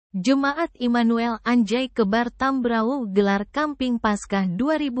Jemaat Immanuel Anjay Kebar Tambrauw gelar Kamping Paskah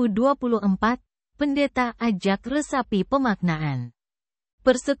 2024, Pendeta Ajak Resapi Pemaknaan.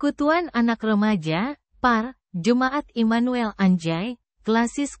 Persekutuan Anak Remaja, PAR, Jemaat Immanuel Anjay,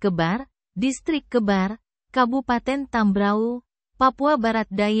 Klasis Kebar, Distrik Kebar, Kabupaten Tambrauw, Papua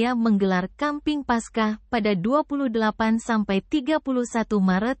Barat Daya menggelar Kamping Paskah pada 28–31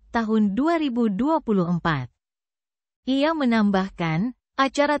 Maret tahun 2024. Ia menambahkan,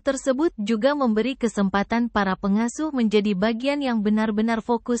 acara tersebut juga memberi kesempatan para pengasuh menjadi bagian yang benar-benar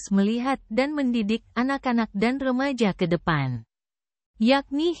fokus melihat dan mendidik anak-anak dan remaja ke depan,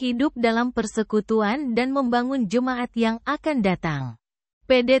 yakni hidup dalam persekutuan dan membangun jemaat yang akan datang.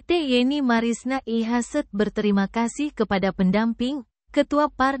 Pendeta Marisna Ihaset berterima kasih kepada pendamping,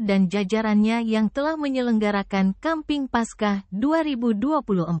 Ketua PAR dan jajarannya yang telah menyelenggarakan Kamping Paskah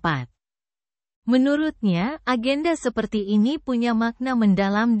 2024. Menurutnya, agenda seperti ini punya makna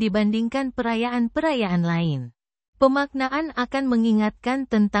mendalam dibandingkan perayaan-perayaan lain. Pemaknaan akan mengingatkan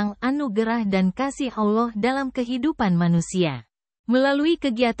tentang anugerah dan kasih Allah dalam kehidupan manusia. Melalui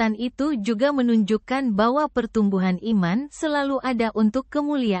kegiatan itu juga menunjukkan bahwa pertumbuhan iman selalu ada untuk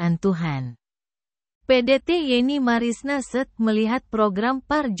kemuliaan Tuhan. Pendeta Marisna melihat program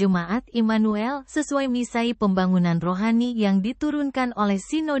PAR Jemaat Immanuel sesuai misi pembangunan rohani yang diturunkan oleh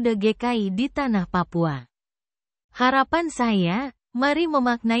Sinode GKI di Tanah Papua. Harapan saya, mari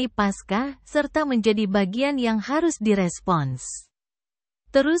memaknai Paskah serta menjadi bagian yang harus direspons.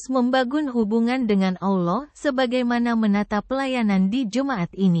 Terus membangun hubungan dengan Allah sebagaimana menata pelayanan di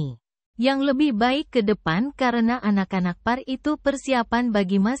jemaat ini yang lebih baik ke depan karena anak-anak PAR itu persiapan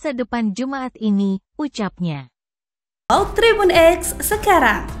bagi masa depan jemaat ini, ucapnya. Tribun X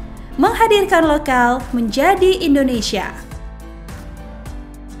sekarang menghadirkan lokal menjadi Indonesia.